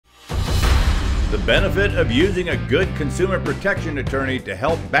The benefit of using a good consumer protection attorney to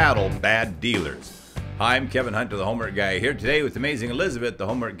help battle bad dealers. Hi, I'm Kevin Hunter, the Homework Guy, here today with amazing Elizabeth, the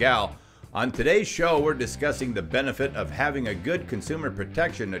Homework Gal. On today's show, we're discussing the benefit of having a good consumer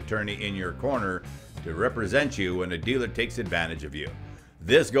protection attorney in your corner to represent you when a dealer takes advantage of you.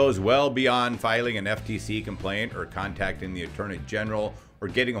 This goes well beyond filing an FTC complaint or contacting the Attorney General or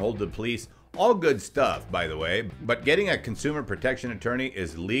getting a hold of the police. All good stuff, by the way, but getting a consumer protection attorney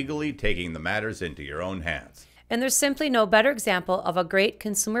is legally taking the matters into your own hands. And there's simply no better example of a great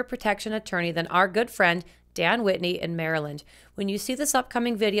consumer protection attorney than our good friend, Dan Whitney in Maryland. When you see this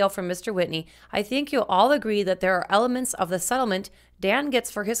upcoming video from Mr. Whitney, I think you'll all agree that there are elements of the settlement Dan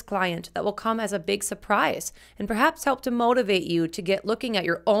gets for his client that will come as a big surprise and perhaps help to motivate you to get looking at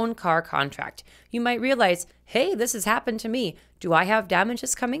your own car contract. You might realize, hey, this has happened to me. Do I have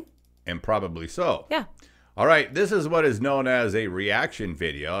damages coming? And probably so. Yeah. All right, this is what is known as a reaction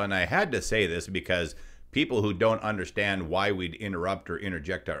video, and I had to say this because people who don't understand why we'd interrupt or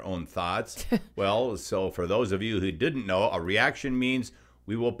interject our own thoughts. Well, so for those of you who didn't know, a reaction means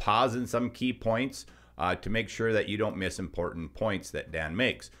we will pause in some key points to make sure that you don't miss important points that Dan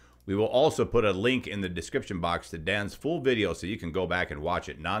makes. We will also put a link in the description box to Dan's full video so you can go back and watch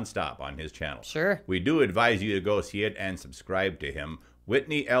it nonstop on his channel. Sure. We do advise you to go see it and subscribe to him.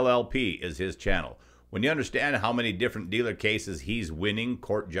 Whitney LLP is his channel. When you understand how many different dealer cases he's winning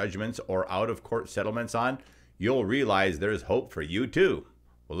court judgments or out-of-court settlements on, you'll realize there's hope for you too.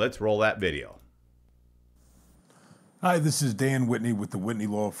 Well, let's roll that video. Hi, this is Dan Whitney with the Whitney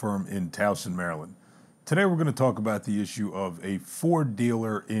Law Firm in Towson, Maryland. Today we're going to talk about the issue of a Ford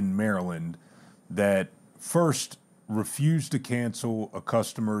dealer in Maryland that first refused to cancel a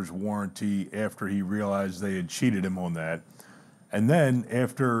customer's warranty after he realized they had cheated him on that. And then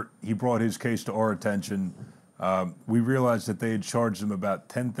after he brought his case to our attention, we realized that they had charged him about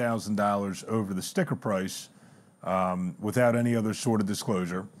 $10,000 over the sticker price without any other sort of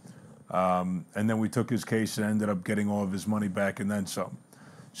disclosure. And then we took his case and ended up getting all of his money back and then some.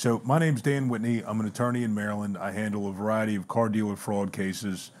 So my name's Dan Whitney. I'm an attorney in Maryland. I handle a variety of car dealer fraud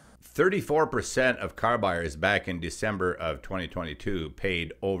cases. 34% of car buyers back in December of 2022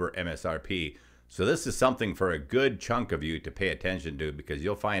 paid over MSRP. So this is something for a good chunk of you to pay attention to, because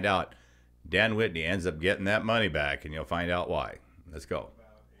you'll find out Dan Whitney ends up getting that money back, and you'll find out why. Let's go.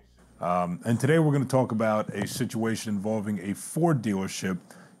 And today we're going to talk about a situation involving a Ford dealership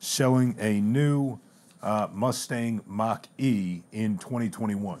selling a new Mustang Mach-E in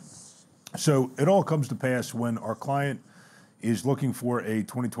 2021. So it all comes to pass when our client is looking for a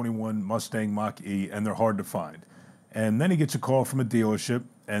 2021 Mustang Mach-E, and they're hard to find. And then he gets a call from a dealership,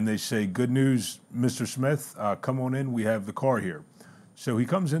 and they say, good news, Mr. Smith, come on in, we have the car here. So he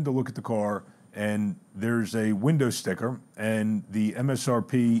comes in to look at the car, and there's a window sticker, and the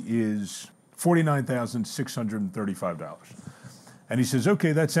MSRP is $49,635. And he says,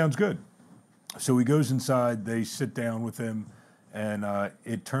 okay, that sounds good. So he goes inside, they sit down with him, and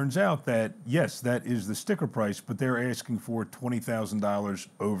it turns out that, yes, that is the sticker price, but they're asking for $20,000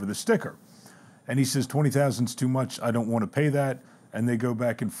 over the sticker. And he says, $20,000 is too much, I don't want to pay that. And they go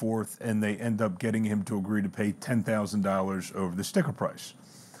back and forth, and they end up getting him to agree to pay $10,000 over the sticker price.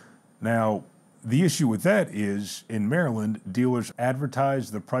 Now, the issue with that is, in Maryland, dealers advertise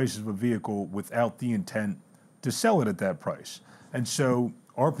the price of a vehicle without the intent to sell it at that price. And so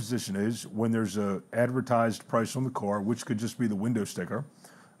our position is, when there's an advertised price on the car, which could just be the window sticker,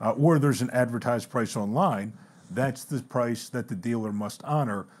 or there's an advertised price online, that's the price that the dealer must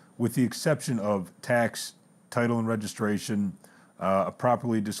honor, with the exception of tax, title and registration, a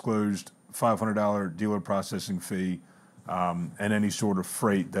properly disclosed $500 dealer processing fee, and any sort of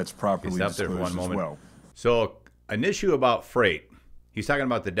freight that's properly disclosed as well. So an issue about freight, he's talking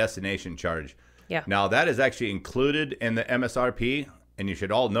about the destination charge. Yeah. Now that is actually included in the MSRP, and you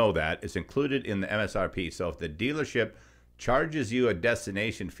should all know that. It's included in the MSRP. So if the dealership charges you a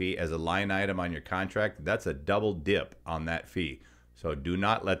destination fee as a line item on your contract, that's a double dip on that fee. So do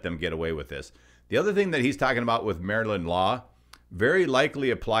not let them get away with this. The other thing that he's talking about with Maryland law very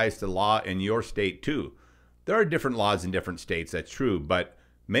likely applies to law in your state too. There are different laws in different states, that's true, but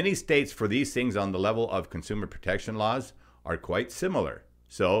many states for these things on the level of consumer protection laws are quite similar.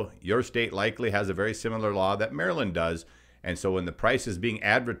 So your state likely has a very similar law that Maryland does, and so when the price is being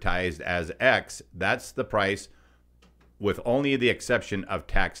advertised as X, that's the price, with only the exception of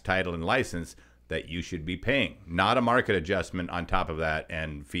tax, title, and license, that you should be paying, not a market adjustment on top of that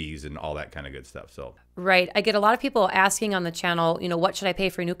and fees and all that kind of good stuff. So Right. I get a lot of people asking on the channel, what should I pay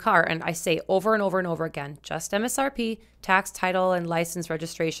for a new car? And I say over and over and over again, just MSRP, tax, title, and license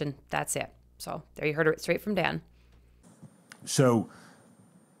registration. That's it. So there you heard it straight from Dan. So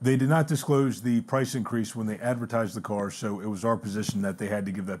They did not disclose the price increase when they advertised the car, so it was our position that they had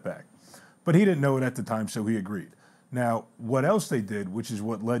to give that back. But he didn't know it at the time, so he agreed. Now, what else they did, which is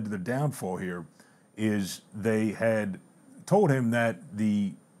what led to the downfall here, is they had told him that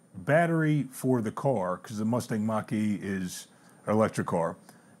the battery for the car, because the Mustang Mach-E is an electric car,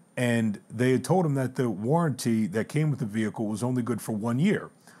 and they had told him that the warranty that came with the vehicle was only good for 1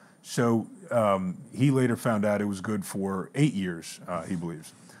 year. So he later found out it was good for 8 years, he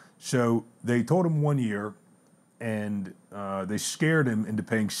believes. So they told him 1 year, and they scared him into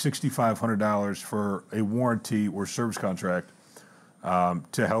paying $6,500 for a warranty or service contract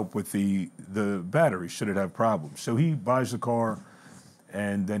to help with the battery should it have problems. So he buys the car,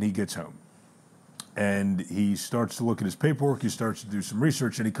 and then he gets home. And he starts to look at his paperwork, he starts to do some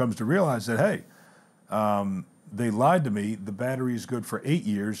research, and he comes to realize that, hey, they lied to me. The battery is good for 8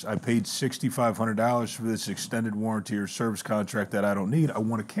 years. I paid $6,500 for this extended warranty or service contract that I don't need. I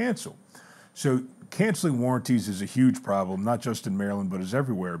want to cancel. So canceling warranties is a huge problem, not just in Maryland, but is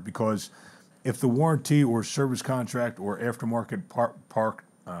everywhere, because if the warranty or service contract or aftermarket part,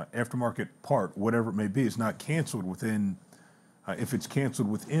 whatever it may be, is not canceled within, if it's canceled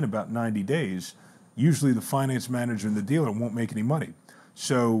within about 90 days, usually the finance manager and the dealer won't make any money.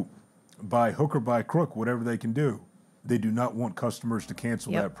 So by hook or by crook, whatever they can do, they do not want customers to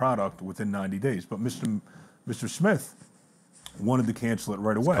cancel that product within 90 days. But Mr. Smith wanted to cancel it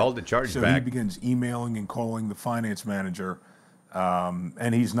right away. Called the charge so back. He begins emailing and calling the finance manager,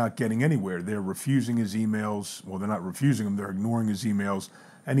 and he's not getting anywhere. They're refusing his emails. Well, they're not refusing them. They're ignoring his emails.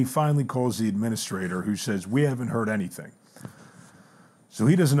 And he finally calls the administrator, who says, we haven't heard anything. So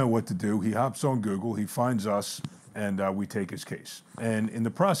he doesn't know what to do. He hops on Google. He finds us, and we take his case. And in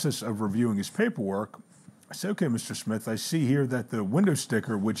the process of reviewing his paperwork, I said, okay, Mr. Smith, I see here that the window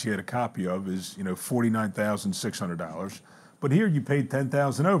sticker, which he had a copy of, is $49,600. But here you paid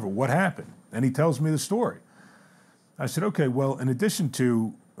 $10,000 over. What happened? And he tells me the story. I said, okay, well, in addition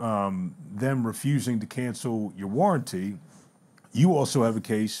to them refusing to cancel your warranty, you also have a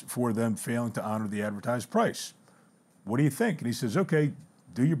case for them failing to honor the advertised price. What do you think? And he says, okay,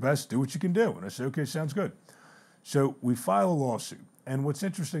 do your best, do what you can do. And I said, okay, sounds good. So we file a lawsuit. And what's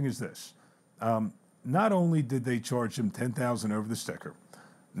interesting is this. Not only did they charge him $10,000 over the sticker,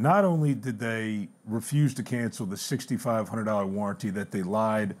 not only did they refuse to cancel the $6,500 warranty that they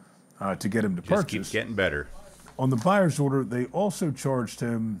lied to get him to purchase. Just keeps getting better. On the buyer's order, they also charged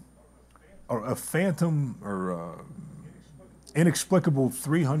him a phantom or inexplicable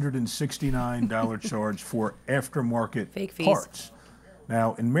 $369 charge for aftermarket Fake fees. parts.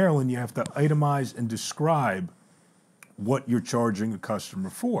 Now, in Maryland, you have to itemize and describe what you're charging a customer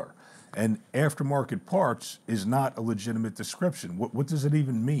for. And aftermarket parts is not a legitimate description. What does it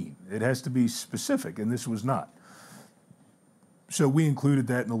even mean? It has to be specific, and this was not. So we included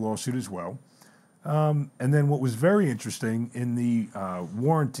that in the lawsuit as well. And then what was very interesting in the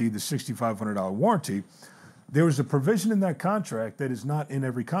warranty, the $6,500 warranty, there was a provision in that contract that is not in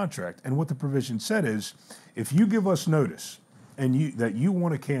every contract. And what the provision said is, if you give us notice and that you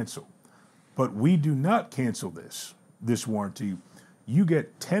want to cancel, but we do not cancel this warranty, you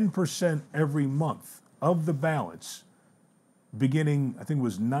get 10% every month of the balance beginning, I think it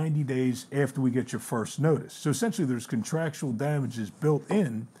was 90 days after we get your first notice. So essentially there's contractual damages built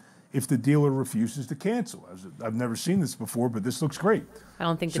in if the dealer refuses to cancel. I've never seen this before, but this looks great. I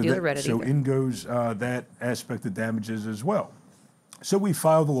don't think the dealer read it So either. in goes that aspect of damages as well. So we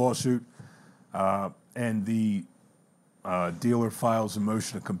filed the lawsuit, and the dealer files a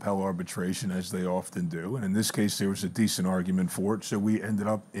motion to compel arbitration, as they often do. And in this case, there was a decent argument for it, so we ended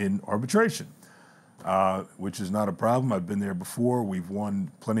up in arbitration, which is not a problem. I've been there before. We've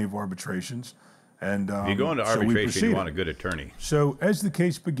won plenty of arbitrations. And If you go into arbitration, you want a good attorney. So as the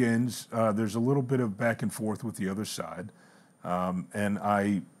case begins, there's a little bit of back and forth with the other side. And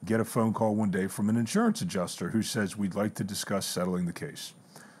I get a phone call one day from an insurance adjuster who says, we'd like to discuss settling the case.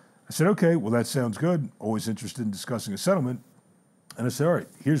 I said, okay, well, that sounds good. Always interested in discussing a settlement. And I said, all right,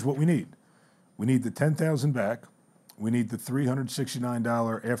 here's what we need. We need the $10,000 back. We need the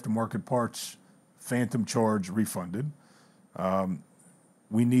 $369 aftermarket parts phantom charge refunded.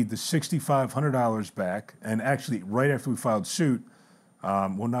 We need the $6,500 back. And actually, right after we filed suit,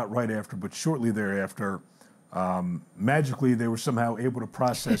 well, not right after, but shortly thereafter, magically they were somehow able to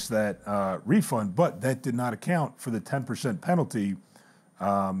process that refund, but that did not account for the 10% penalty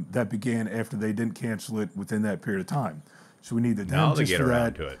that began after they didn't cancel it within that period of time. So we need the damages for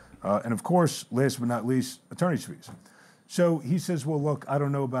that. To it. And of course, last but not least, attorney's fees. So he says, well, look, I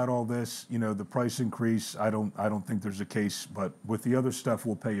don't know about all this, the price increase. I don't think there's a case, but with the other stuff,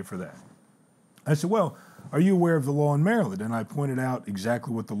 we'll pay you for that. I said, well, are you aware of the law in Maryland? And I pointed out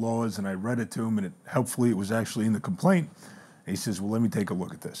exactly what the law is, and I read it to him, and helpfully it was actually in the complaint. And he says, well, let me take a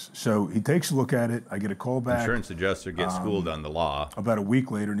look at this. So he takes a look at it. I get a call back. Insurance adjuster gets schooled on the law. About a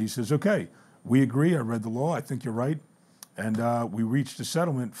week later, and he says, okay, we agree. I read the law. I think you're right. And we reached a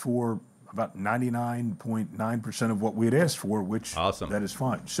settlement for about 99.9% of what we had asked for, which awesome. That is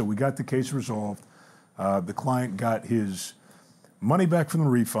fine. So we got the case resolved. The client got his money back from the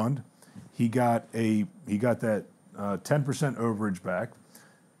refund. He got that 10% overage back.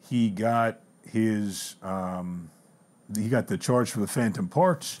 He got his he got the charge for the phantom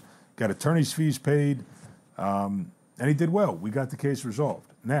parts. Got attorney's fees paid, and he did well. We got the case resolved.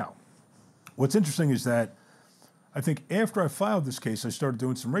 Now, what's interesting is that I think after I filed this case, I started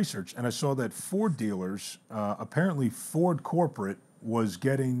doing some research, and I saw that Ford dealers, apparently Ford corporate was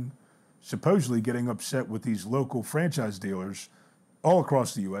supposedly getting upset with these local franchise dealers all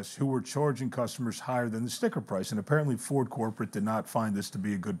across the U.S. who were charging customers higher than the sticker price. And apparently Ford corporate did not find this to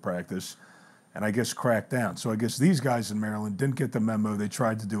be a good practice, and I guess cracked down. So I guess these guys in Maryland didn't get the memo. They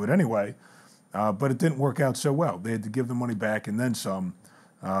tried to do it anyway, but it didn't work out so well. They had to give the money back and then some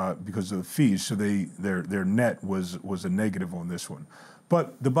because of the fees. So their net was a negative on this one.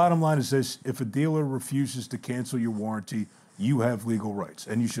 But the bottom line is this: if a dealer refuses to cancel your warranty, you have legal rights.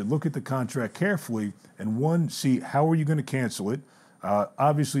 And you should look at the contract carefully and see how are you going to cancel it.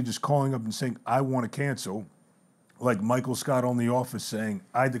 Obviously, just calling up and saying, I want to cancel, like Michael Scott on The Office saying,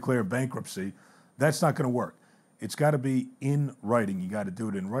 I declare bankruptcy, that's not going to work. It's got to be in writing. You got to do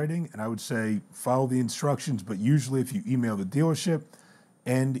it in writing. And I would say follow the instructions. But usually if you email the dealership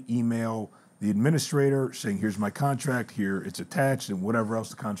and email the administrator saying, here's my contract, here it's attached, and whatever else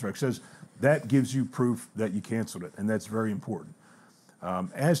the contract says, that gives you proof that you canceled it. And that's very important.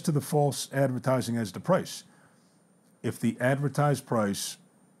 As to the false advertising as the price, if the advertised price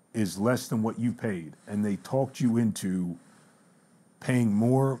is less than what you paid and they talked you into paying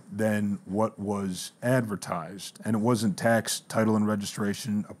more than what was advertised, and it wasn't tax, title, and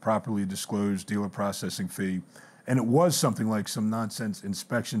registration, a properly disclosed dealer processing fee, and it was something like some nonsense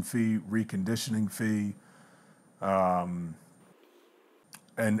inspection fee, reconditioning fee, and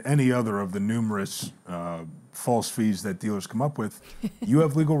any other of the numerous false fees that dealers come up with, you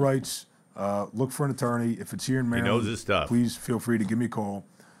have legal rights. Look for an attorney. If it's here in Maryland, he knows his stuff. Please feel free to give me a call.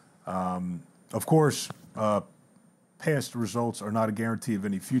 Of course, past results are not a guarantee of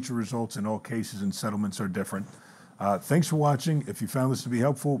any future results, and all cases and settlements are different. Thanks for watching. If you found this to be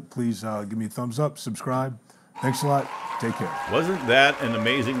helpful, please give me a thumbs up, subscribe. Thanks a lot. Take care. Wasn't that an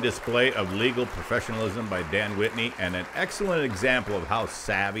amazing display of legal professionalism by Dan Whitney, and an excellent example of how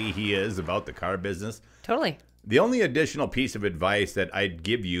savvy he is about the car business? Totally. The only additional piece of advice that I'd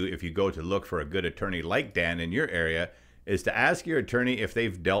give you if you go to look for a good attorney like Dan in your area is to ask your attorney if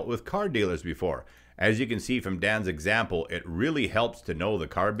they've dealt with car dealers before. As you can see from Dan's example, it really helps to know the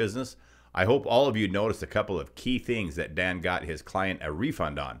car business. I hope all of you noticed a couple of key things that Dan got his client a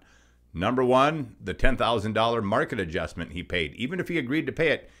refund on. Number one, the $10,000 market adjustment he paid. Even if he agreed to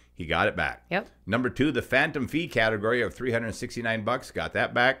pay it, he got it back. Yep. Number two, the phantom fee category of $369, got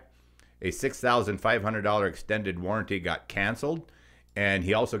that back. A $6,500 extended warranty got canceled, and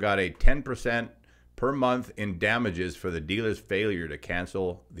he also got a 10% per month in damages for the dealer's failure to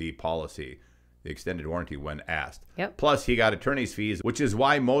cancel the policy, the extended warranty, when asked. Yep. Plus, he got attorney's fees, which is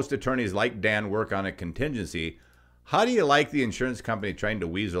why most attorneys like Dan work on a contingency. How do you like the insurance company trying to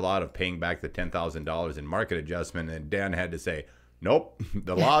weasel out of paying back the $10,000 in market adjustment? And Dan had to say, nope,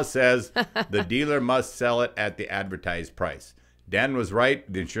 the law says the dealer must sell it at the advertised price. Dan was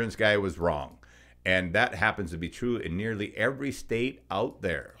right. The insurance guy was wrong. And that happens to be true in nearly every state out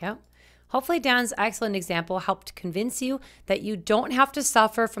there. Yep. Hopefully Dan's excellent example helped convince you that you don't have to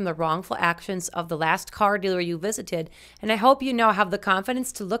suffer from the wrongful actions of the last car dealer you visited. And I hope you now have the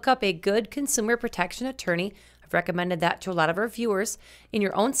confidence to look up a good consumer protection attorney. I've recommended that to a lot of our viewers in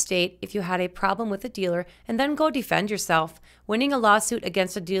your own state if you had a problem with a dealer, and then go defend yourself. Winning a lawsuit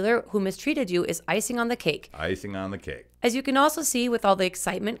against a dealer who mistreated you is icing on the cake. Icing on the cake. As you can also see, with all the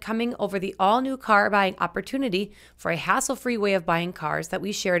excitement coming over the all-new car buying opportunity for a hassle-free way of buying cars that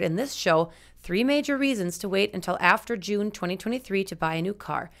we shared in this show, 3 major reasons to wait until after June 2023 to buy a new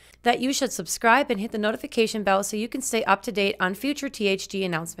car. That you should subscribe and hit the notification bell so you can stay up to date on future THG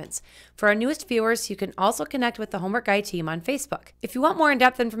announcements. For our newest viewers, you can also connect with the Homework Guy team on Facebook. If you want more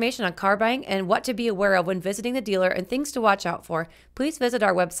in-depth information on car buying and what to be aware of when visiting the dealer and things to watch out for, please visit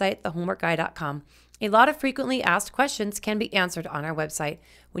our website, thehomeworkguy.com. A lot of frequently asked questions can be answered on our website.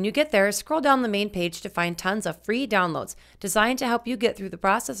 When you get there, scroll down the main page to find tons of free downloads designed to help you get through the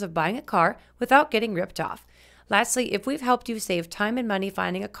process of buying a car without getting ripped off. Lastly, if we've helped you save time and money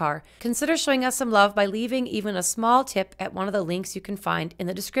finding a car, consider showing us some love by leaving even a small tip at one of the links you can find in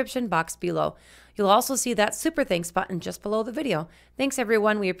the description box below. You'll also see that super thanks button just below the video. Thanks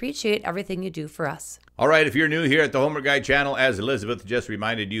everyone, we appreciate everything you do for us. All right, if you're new here at the Homework Guy channel, as Elizabeth just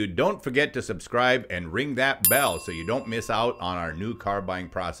reminded you, don't forget to subscribe and ring that bell so you don't miss out on our new car buying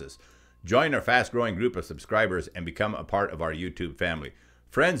process. Join our fast-growing group of subscribers and become a part of our YouTube family.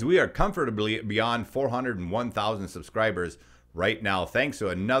 Friends, we are comfortably beyond 401,000 subscribers right now, thanks to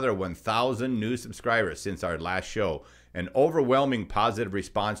another 1,000 new subscribers since our last show. An overwhelming positive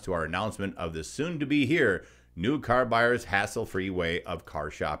response to our announcement of the soon-to-be-here new car buyers hassle-free way of car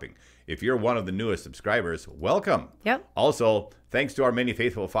shopping. If you're one of the newest subscribers, welcome. Yep. Also, thanks to our many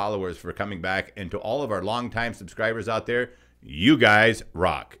faithful followers for coming back, and to all of our longtime subscribers out there, you guys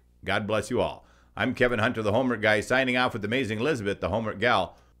rock. God bless you all. I'm Kevin Hunter, the Homework Guy, signing off with amazing Elizabeth, the Homework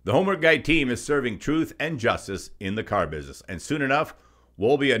Gal. The Homework Guy team is serving truth and justice in the car business, and soon enough,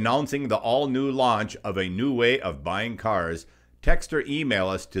 we'll be announcing the all-new launch of a new way of buying cars. Text or email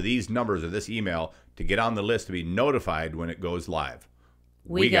us to these numbers or this email to get on the list to be notified when it goes live.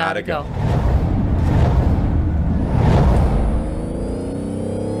 We gotta go.